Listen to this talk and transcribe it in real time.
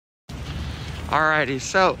Alrighty,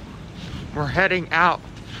 so we're heading out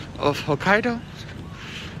of Hokkaido,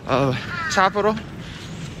 of Sapporo.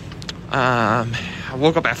 I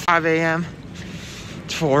woke up at 5 a.m.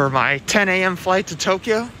 for my 10 a.m. flight to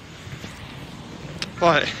Tokyo,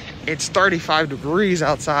 but it's 35 degrees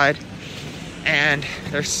outside and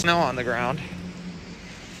there's snow on the ground.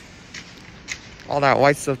 All that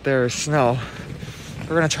white stuff there is snow.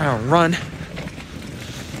 We're gonna try and run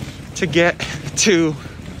to get to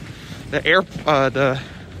the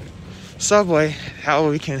subway, how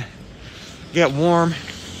we can get warm,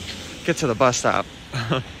 get to the bus stop.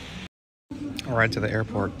 Right to the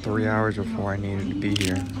airport 3 hours before I needed to be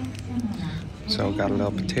here. So got a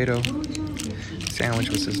little potato sandwich,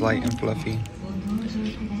 which is light and fluffy,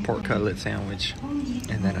 pork cutlet sandwich,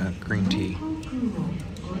 and then a green tea.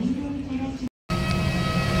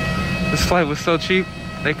 This flight was so cheap,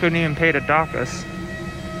 they couldn't even pay to dock us.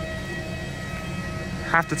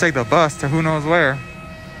 Have to take the bus to who knows where.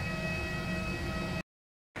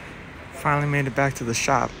 Finally made it back to the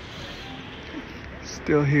shop.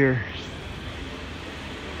 Still here.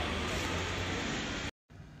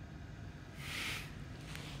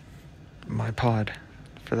 My pod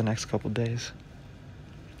for the next couple days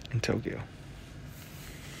in Tokyo.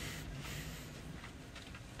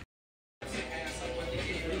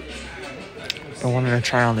 I wanted to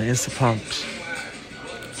try on the Instapumps,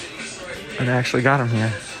 and I actually got them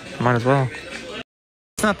here. Might as well.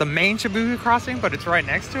 It's not the main Shibuya crossing, but it's right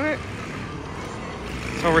next to it.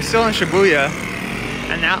 So we're still in Shibuya,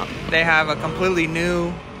 and now they have a completely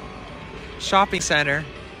new shopping center.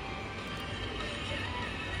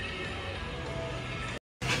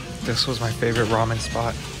 This was my favorite ramen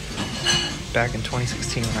spot back in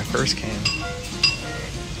 2016 when I first came.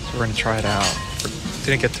 So we're gonna try it out.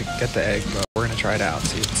 Didn't get to get the egg, but we're gonna try it out,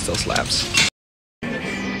 see if it still slaps.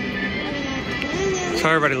 So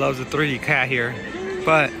everybody loves the 3D cat here,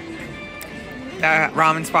 but that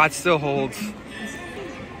ramen spot still holds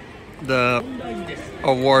the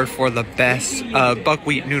award for the best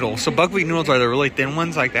buckwheat noodles. So buckwheat noodles are the really thin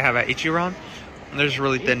ones like they have at Ichiran. There's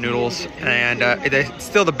really thin noodles, and it's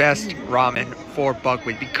still the best ramen for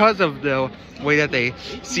buckwheat because of the way that they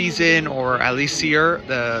season or at least sear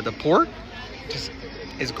the pork. Just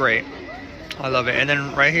is great. I love it. And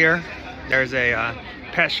then right here, there's a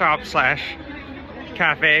pet shop slash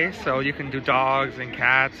cafe, so you can do dogs and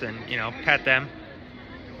cats and, you know, pet them.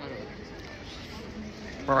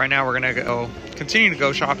 But right now we're gonna continue to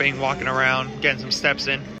go shopping, walking around, getting some steps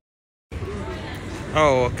in.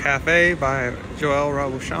 Oh, a cafe by Joel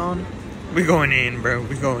Robuchon. We going in, bro.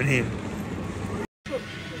 We going in.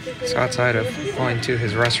 So outside of going to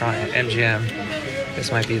his restaurant at MGM,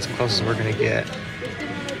 this might be as close as we're gonna get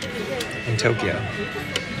in Tokyo.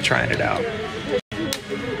 Trying it out.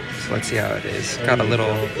 So let's see how it is. Got a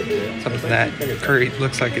little something that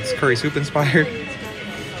looks like it's curry soup inspired,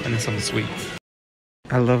 and then something sweet.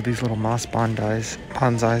 I love these little moss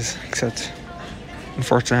bonsais, except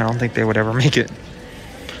unfortunately I don't think they would ever make it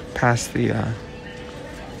past the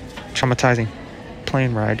traumatizing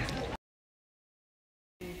plane ride.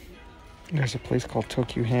 There's a place called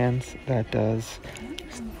Tokyo Hands that does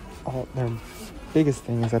their biggest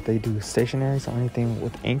thing is that they do stationery, so anything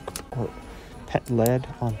with ink or lead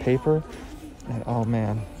on paper. And oh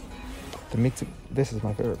man, this is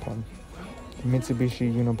my favorite pen. The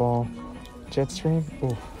Mitsubishi Uniball Jetstream.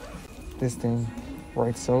 Ooh, this thing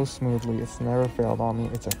writes so smoothly. It's never failed on me.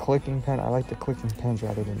 It's a clicking pen. I like the clicking pens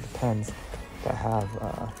rather than the pens that have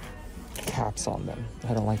caps on them.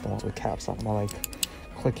 I don't like the ones with caps on them. I like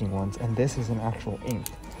clicking ones. And this is an actual ink,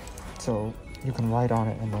 so you can write on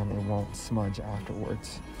it and then it won't smudge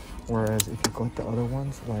afterwards. Whereas if you get the other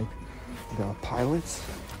ones, like the Pilots,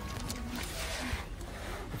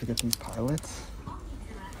 if you get these Pilots,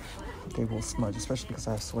 they will smudge, especially because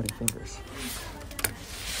I have sweaty fingers.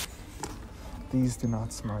 These do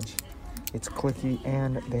not smudge. It's clicky,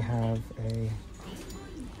 and they have a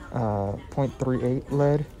 0.38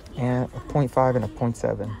 lead and a 0.5 and a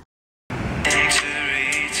 0.7.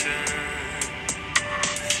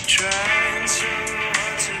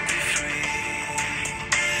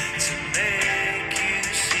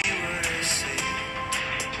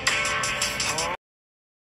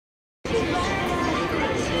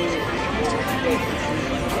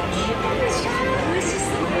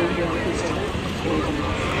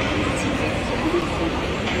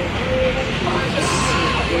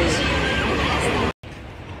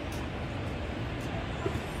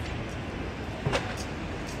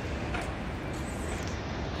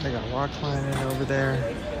 They got rock climbing over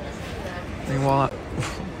there. Meanwhile,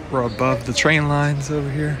 we're above the train lines over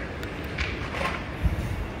here.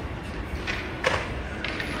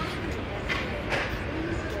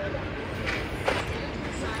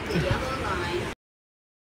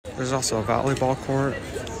 There's also a volleyball court,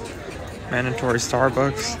 mandatory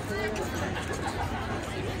Starbucks.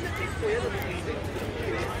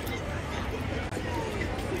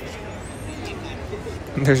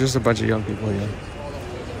 There's just a bunch of young people here.